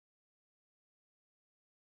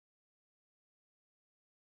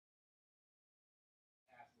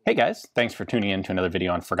Hey guys, thanks for tuning in to another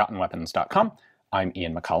video on ForgottenWeapons.com. I'm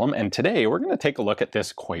Ian McCollum, and today we're going to take a look at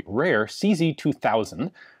this quite rare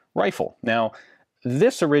CZ-2000 rifle. Now,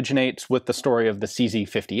 this originates with the story of the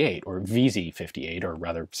CZ-58, or VZ-58, or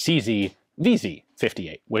rather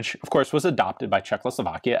CZ-VZ-58, which of course was adopted by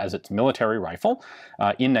Czechoslovakia as its military rifle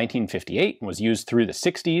in 1958 and was used through the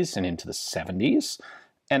 60s and into the 70s,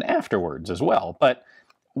 and afterwards as well. But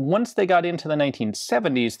once they got into the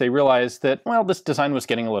 1970s, they realized that, well, this design was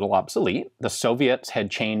getting a little obsolete. The Soviets had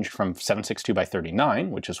changed from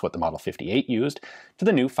 7.62x39, which is what the Model 58 used, to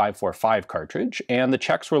the new 5.45 cartridge. And the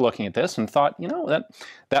Czechs were looking at this and thought, you know, that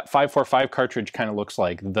 5.45 cartridge kind of looks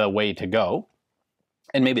like the way to go,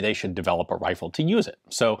 and maybe they should develop a rifle to use it.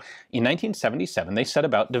 So in 1977, they set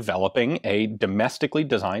about developing a domestically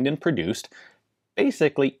designed and produced,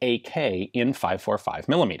 basically AK in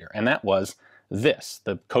 5.45mm, and that was this.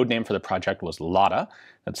 The code name for the project was Lada.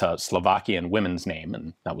 That's a Slovakian women's name,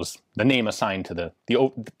 and that was the name assigned to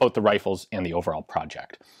both the rifles and the overall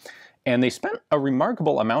project. And they spent a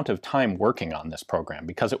remarkable amount of time working on this program,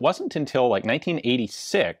 because it wasn't until like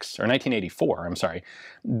 1986, or 1984, I'm sorry,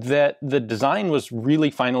 that the design was really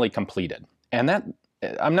finally completed. And that,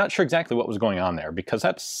 I'm not sure exactly what was going on there, because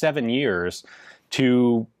that's 7 years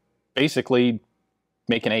to basically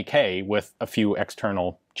make an AK with a few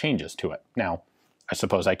external changes to it. Now, I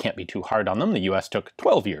suppose I can't be too hard on them. The US took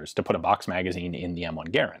 12 years to put a box magazine in the M1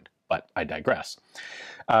 Garand, but I digress.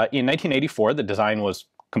 In 1984, the design was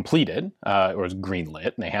completed, or was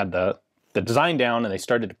greenlit, and they had the design down, and they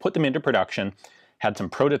started to put them into production, had some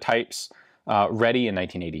prototypes ready in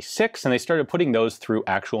 1986, and they started putting those through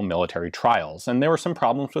actual military trials. And there were some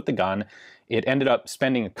problems with the gun. It ended up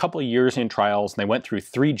spending a couple of years in trials, and they went through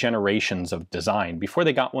 3 generations of design before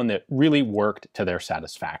they got one that really worked to their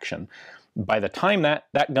satisfaction. By the time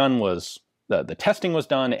that gun was, the testing was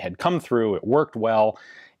done, it had come through, it worked well,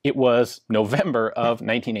 it was November of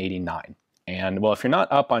 1989. And well, if you're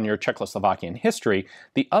not up on your Czechoslovakian history,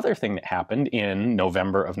 the other thing that happened in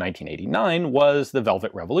November of 1989 was the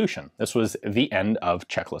Velvet Revolution. This was the end of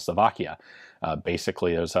Czechoslovakia.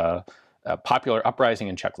 Basically, there's a popular uprising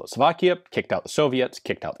in Czechoslovakia, kicked out the Soviets,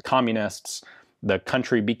 kicked out the communists. The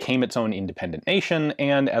country became its own independent nation,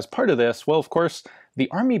 and as part of this, well, of course, the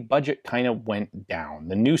army budget kind of went down.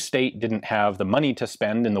 The new state didn't have the money to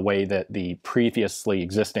spend in the way that the previously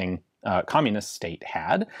existing communist state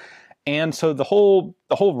had, and so the whole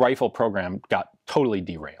rifle program got totally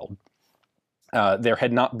derailed. There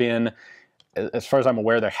had not been, as far as I'm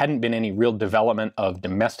aware, there hadn't been any real development of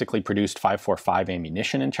domestically produced 5.45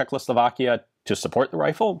 ammunition in Czechoslovakia to support the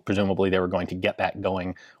rifle. Presumably they were going to get that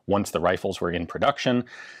going once the rifles were in production.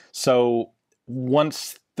 So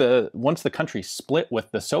once the country split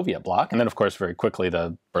with the Soviet bloc, and then of course very quickly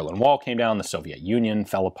the Berlin Wall came down, the Soviet Union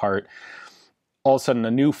fell apart, all of a sudden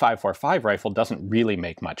a new 5.45 rifle doesn't really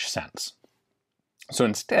make much sense. So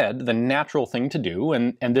instead, the natural thing to do,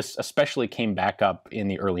 and this especially came back up in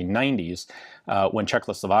the early 90s when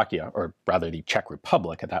Czechoslovakia, or rather the Czech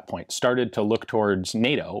Republic at that point, started to look towards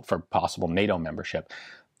NATO for possible NATO membership,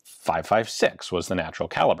 5.56 was the natural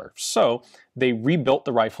caliber. So they rebuilt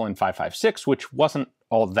the rifle in 5.56, which wasn't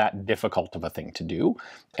all that difficult of a thing to do,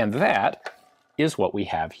 and that is what we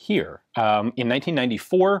have here. In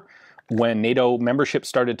 1994, when NATO membership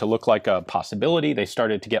started to look like a possibility, they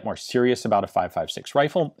started to get more serious about a 5.56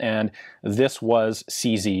 rifle, and this was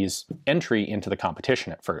CZ's entry into the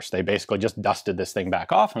competition at first. They basically just dusted this thing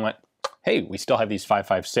back off and went, hey, we still have these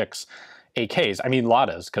 5.56 AKs. I mean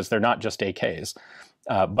Ladas, because they're not just AKs.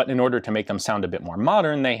 But in order to make them sound a bit more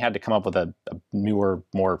modern, they had to come up with a newer,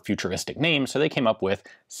 more futuristic name, so they came up with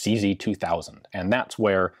CZ-2000, and that's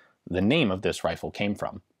where the name of this rifle came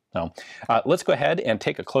from. So let's go ahead and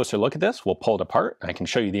take a closer look at this. We'll pull it apart. I can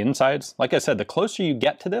show you the insides. Like I said, the closer you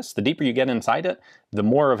get to this, the deeper you get inside it, the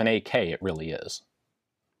more of an AK it really is.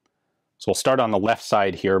 So we'll start on the left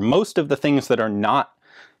side here. Most of the things that are not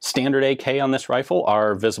standard AK on this rifle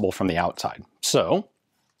are visible from the outside. So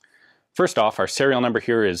first off, our serial number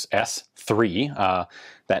here is S3.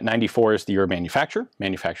 That 94 is the year of manufacture,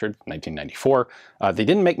 manufactured 1994. They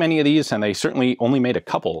didn't make many of these, and they certainly only made a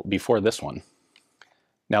couple before this one.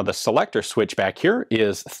 Now the selector switch back here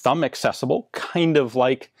is thumb accessible, kind of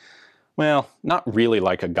like, well, not really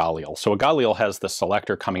like a Galil. So a Galil has the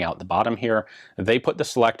selector coming out the bottom here. They put the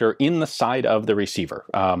selector in the side of the receiver.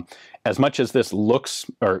 As much as this looks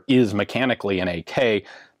or is mechanically an AK,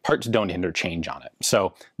 parts don't interchange on it.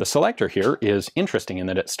 So the selector here is interesting in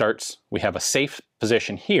that it starts, we have a safe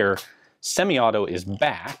position here, semi-auto is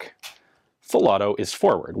back, full auto is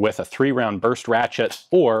forward with a 3-round burst ratchet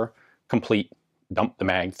or complete dump the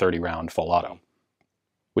mag 30 round full auto.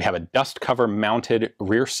 We have a dust cover mounted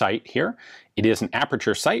rear sight here. It is an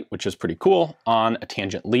aperture sight, which is pretty cool, on a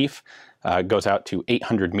tangent leaf. Goes out to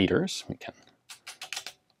 800 meters. We can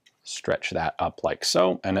stretch that up like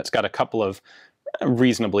so, and it's got a couple of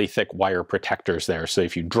reasonably thick wire protectors there, so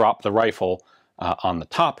if you drop the rifle on the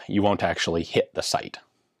top, you won't actually hit the sight.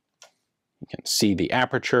 You can see the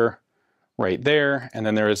aperture right there, and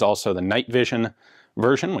then there is also the night vision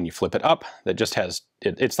version when you flip it up that just has,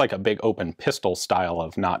 it's like a big open pistol style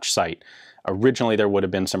of notch sight. Originally there would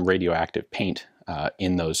have been some radioactive paint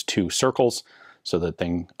in those two circles so the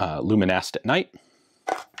thing luminesced at night.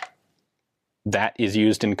 That is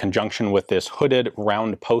used in conjunction with this hooded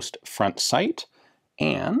round post front sight,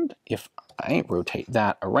 and if I rotate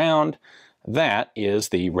that around, that is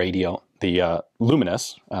the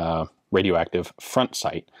luminous radioactive front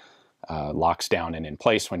sight. Locks down and in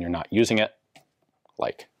place when you're not using it,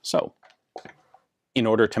 like so. In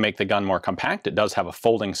order to make the gun more compact, it does have a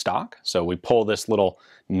folding stock, so we pull this little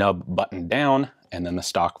nub button down and then the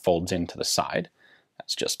stock folds into the side.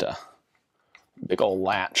 That's just a big old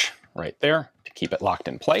latch right there to keep it locked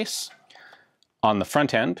in place. On the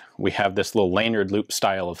front end, we have this little lanyard loop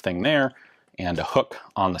style of thing there and a hook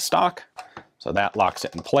on the stock, so that locks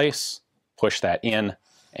it in place. Push that in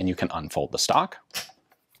and you can unfold the stock.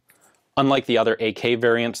 Unlike the other AK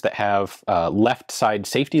variants that have left side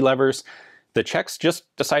safety levers, the Czechs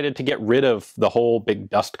just decided to get rid of the whole big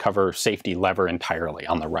dust cover safety lever entirely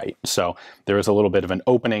on the right. So there is a little bit of an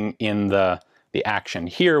opening in the action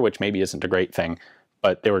here, which maybe isn't a great thing,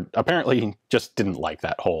 but they were apparently just didn't like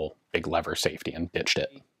that whole big lever safety and ditched it.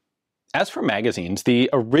 As for magazines, the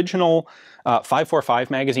original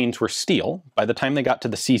 545 magazines were steel. By the time they got to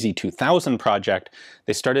the CZ-2000 project,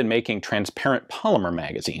 they started making transparent polymer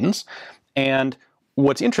magazines. And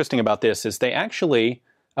what's interesting about this is they actually,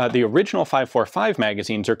 the original 545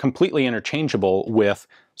 magazines are completely interchangeable with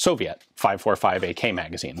Soviet 545 AK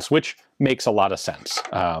magazines, which makes a lot of sense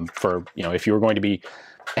for, you know, if you were going to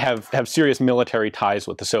have serious military ties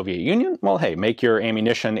with the Soviet Union, well, hey, make your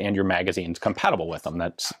ammunition and your magazines compatible with them.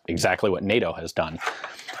 That's exactly what NATO has done.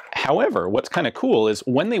 However, what's kind of cool is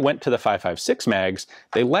when they went to the 556 mags,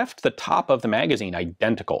 they left the top of the magazine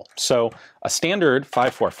identical. So a standard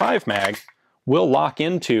 545 mag will lock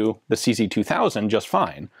into the CZ-2000 just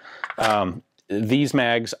fine. These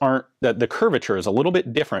mags aren't, the curvature is a little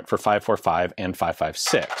bit different for 545 and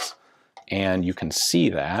 556. And you can see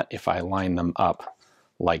that if I line them up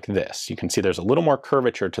like this. You can see there's a little more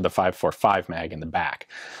curvature to the 545 mag in the back.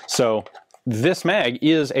 So this mag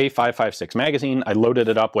is a 556 magazine. I loaded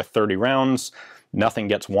it up with 30 rounds. Nothing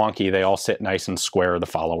gets wonky. They all sit nice and square. The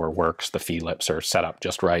follower works. The feed lips are set up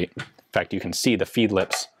just right. In fact, you can see the feed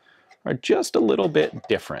lips are just a little bit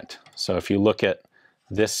different. So if you look at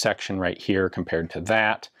this section right here compared to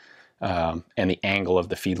that, and the angle of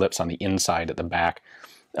the feed lips on the inside at the back,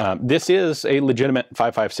 this is a legitimate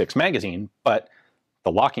 556 magazine, but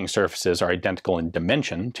the locking surfaces are identical in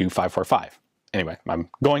dimension to 545. Anyway, I'm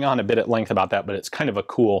going on a bit at length about that, but it's kind of a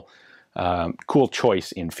cool, cool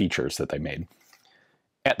choice in features that they made.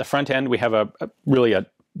 At the front end, we have really a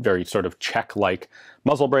very sort of Czech-like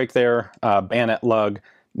muzzle brake there, bayonet lug.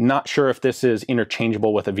 Not sure if this is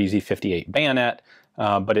interchangeable with a VZ58 bayonet,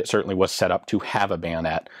 but it certainly was set up to have a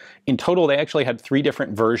bayonet. In total, they actually had 3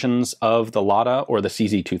 different versions of the Lada or the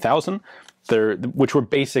CZ-2000, which were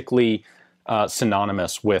basically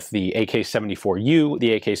synonymous with the AK-74U,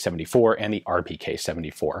 the AK-74, and the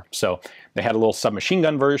RPK-74. So they had a little submachine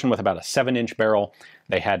gun version with about a 7-inch barrel.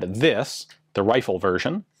 They had this, the rifle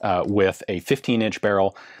version, with a 15-inch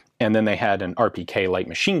barrel, and then they had an RPK light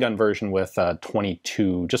machine gun version with a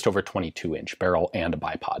just over 22-inch barrel and a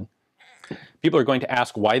bipod. People are going to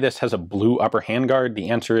ask why this has a blue upper handguard. The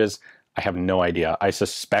answer is, I have no idea. I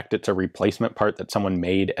suspect it's a replacement part that someone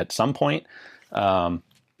made at some point,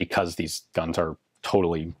 because these guns are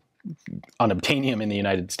totally unobtainium in the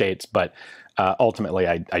United States, but ultimately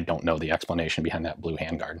I don't know the explanation behind that blue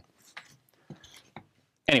handguard.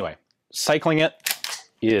 Anyway, cycling it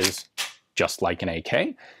is just like an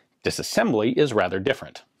AK. Disassembly is rather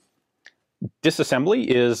different. Disassembly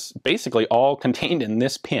is basically all contained in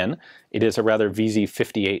this pin. It is a rather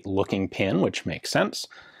VZ58 looking pin, which makes sense.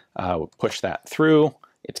 We'll push that through.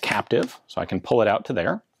 It's captive, so I can pull it out to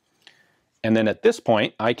there. And then at this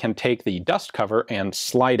point, I can take the dust cover and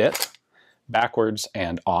slide it backwards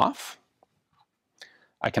and off.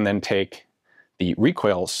 I can then take the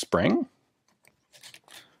recoil spring,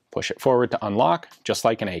 push it forward to unlock, just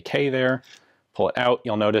like an AK there. Pull it out.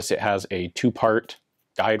 You'll notice it has a 2-part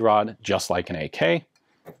guide rod, just like an AK. I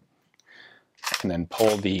can then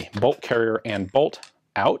pull the bolt carrier and bolt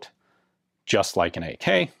out, just like an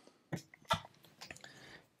AK.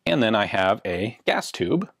 And then I have a gas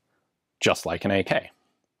tube, just like an AK.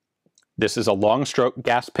 This is a long stroke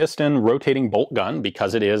gas piston rotating bolt gun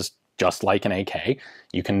because it is just like an AK.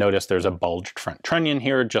 You can notice there's a bulged front trunnion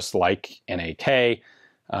here, just like an AK.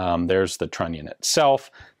 There's the trunnion itself.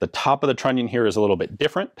 The top of the trunnion here is a little bit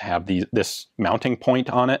different, to have this mounting point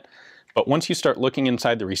on it. But once you start looking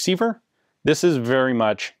inside the receiver, this is very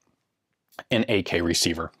much an AK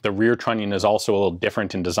receiver. The rear trunnion is also a little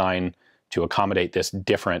different in design to accommodate this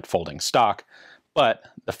different folding stock. But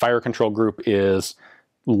the fire control group is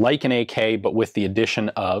like an AK, but with the addition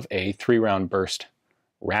of a 3-round burst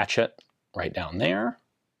ratchet right down there,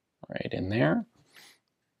 right in there.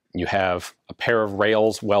 You have a pair of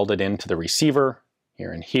rails welded into the receiver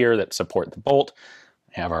here and here that support the bolt.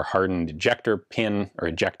 We have our hardened ejector pin or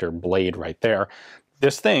ejector blade right there.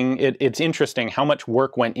 This thing, it's interesting how much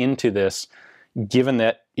work went into this, given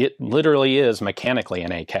that it literally is mechanically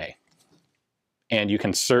an AK. And you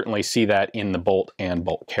can certainly see that in the bolt and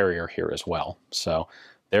bolt carrier here as well. So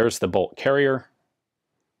there's the bolt carrier.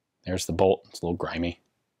 There's the bolt. It's a little grimy.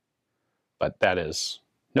 But that is,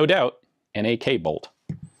 no doubt, an AK bolt.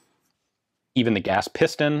 Even the gas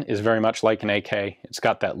piston is very much like an AK. It's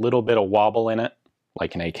got that little bit of wobble in it,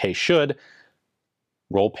 like an AK should.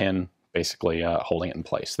 Roll pin, basically holding it in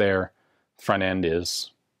place there. Front end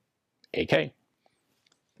is AK.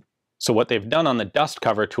 So what they've done on the dust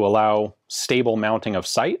cover to allow stable mounting of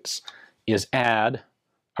sights is add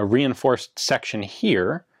a reinforced section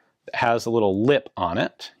here that has a little lip on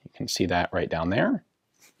it. You can see that right down there.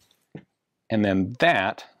 And then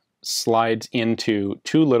that slides into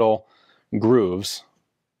 2 little grooves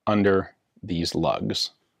under these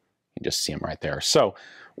lugs. You just see them right there. So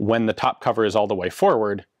when the top cover is all the way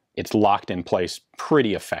forward, it's locked in place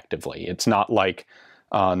pretty effectively. It's not like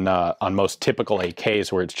on most typical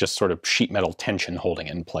AKs where it's just sort of sheet metal tension holding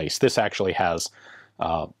it in place. This actually has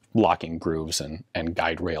locking grooves and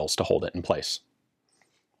guide rails to hold it in place.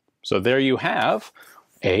 So there you have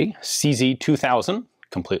a CZ-2000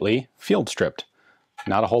 completely field stripped.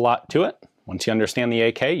 Not a whole lot to it. Once you understand the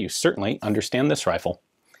AK, you certainly understand this rifle.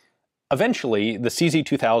 Eventually, the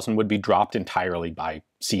CZ-2000 would be dropped entirely by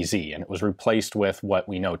CZ, and it was replaced with what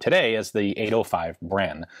we know today as the 805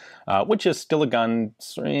 Bren, which is still a gun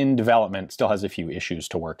in development, still has a few issues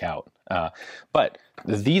to work out. But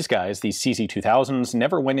these guys, these CZ-2000s,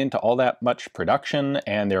 never went into all that much production,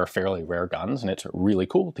 and they're fairly rare guns, and it's really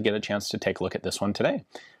cool to get a chance to take a look at this one today.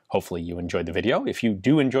 Hopefully you enjoyed the video. If you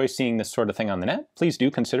do enjoy seeing this sort of thing on the net, please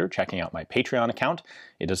do consider checking out my Patreon account.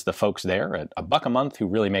 It is the folks there at $1 a month who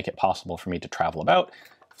really make it possible for me to travel about,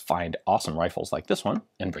 find awesome rifles like this one,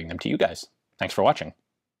 and bring them to you guys. Thanks for watching.